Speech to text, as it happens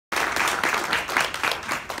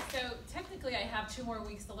technically I have 2 more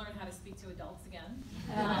weeks to learn how to speak to adults again,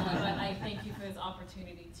 but I thank you for this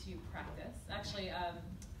opportunity to practice. Actually, I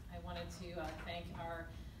wanted to thank our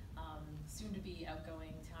soon-to-be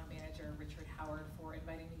outgoing town manager, Richard Howard, for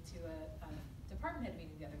inviting me to a department head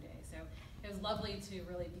meeting the other day. So it was lovely to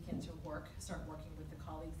really begin to start working with the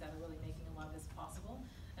colleagues that are really making a lot of this possible.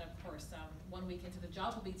 And of course, 1 week into the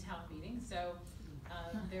job will be town meeting. So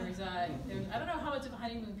there's I don't know how much of a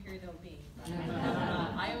honeymoon period there'll be.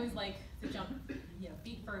 I always like to jump,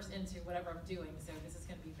 feet first into whatever I'm doing. So this is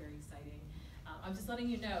going to be very exciting. I'm just letting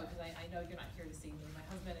you know, because I know you're not here to see me. My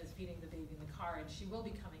husband is feeding the baby in the car, and she will be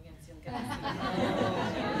coming in, so you'll get to see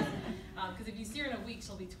her. Because if you see her in a week,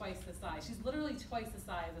 she'll be twice the size. She's literally twice the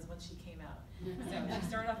size as when she came out. So she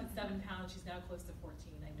started off at 7 pounds. She's now close to 14.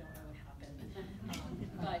 I don't know what happened.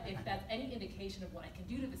 But if that's any indication of what I can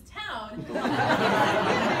do to this town,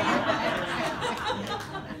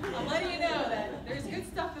 I'm letting you know that there's good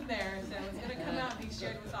stuff in there, so it's going to come out and be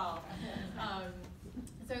shared with all.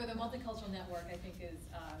 So the Multicultural Network, I think, is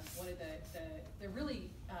one of the really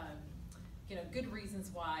good reasons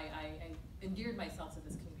why I endeared myself to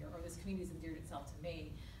this community, or this community has endeared itself to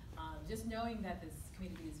me. Just knowing that this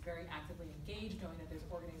community is very actively engaged, knowing that there's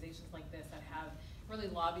organizations like this that have really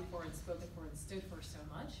lobbied for and spoken for and stood for so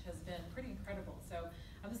much has been pretty incredible. So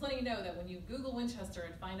I'm just letting you know that when you Google Winchester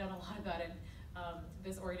and find out a lot about it,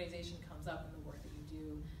 this organization comes up in the work that you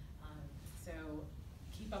do. So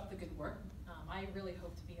keep up the good work. I really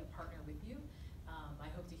hope to be a partner with you. I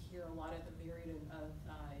hope to hear a lot of the myriad of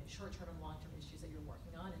short-term and long-term issues that you're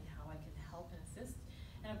working on and how I can help and assist.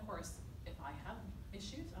 And of course, if I have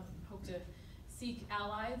issues, I hope to seek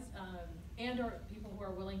allies and or people who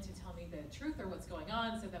are willing to tell me the truth or what's going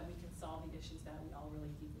on so that we can solve the issues that we all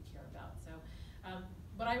really deeply care about. So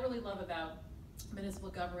what I really love about municipal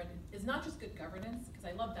government is not just good governance, because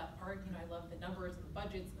I love that part. I love the numbers and the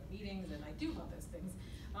budgets and the meetings, and I do love those things.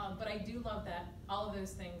 But I do love that all of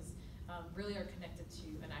those things really are connected to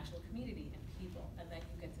an actual community and people, and that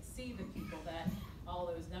you get to see the people that all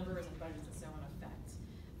those numbers and budgets and so on affect.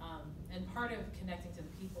 And part of connecting to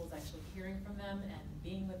the people is actually hearing from them and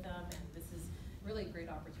being with them, and this is really a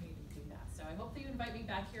great opportunity to do that. So I hope that you invite me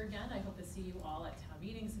back here again. I hope to see you all at town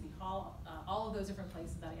meetings, City Hall, all of those different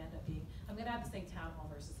places that I end up being. I'm going to have to say town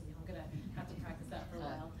hall versus City Hall. I'm going to have to practice that for a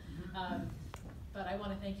while. But I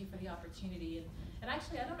want to thank you for the opportunity. And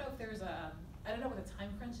actually, I don't know if there's I don't know what the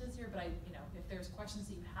time crunch is here, but if there's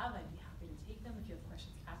questions that you have, I'd be happy to take them. If you have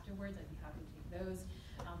questions afterwards, I'd be happy to take those.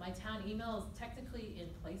 My town email is technically in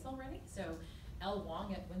place already, so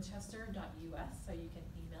lwong@winchester.us, so you can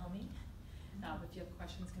email me if you have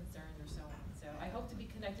questions, concerns, or so on. So I hope to be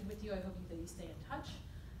connected with you. I hope that you stay in touch.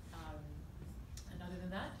 And other than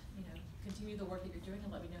that, continue the work that you're doing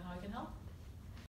and let me know how I can help.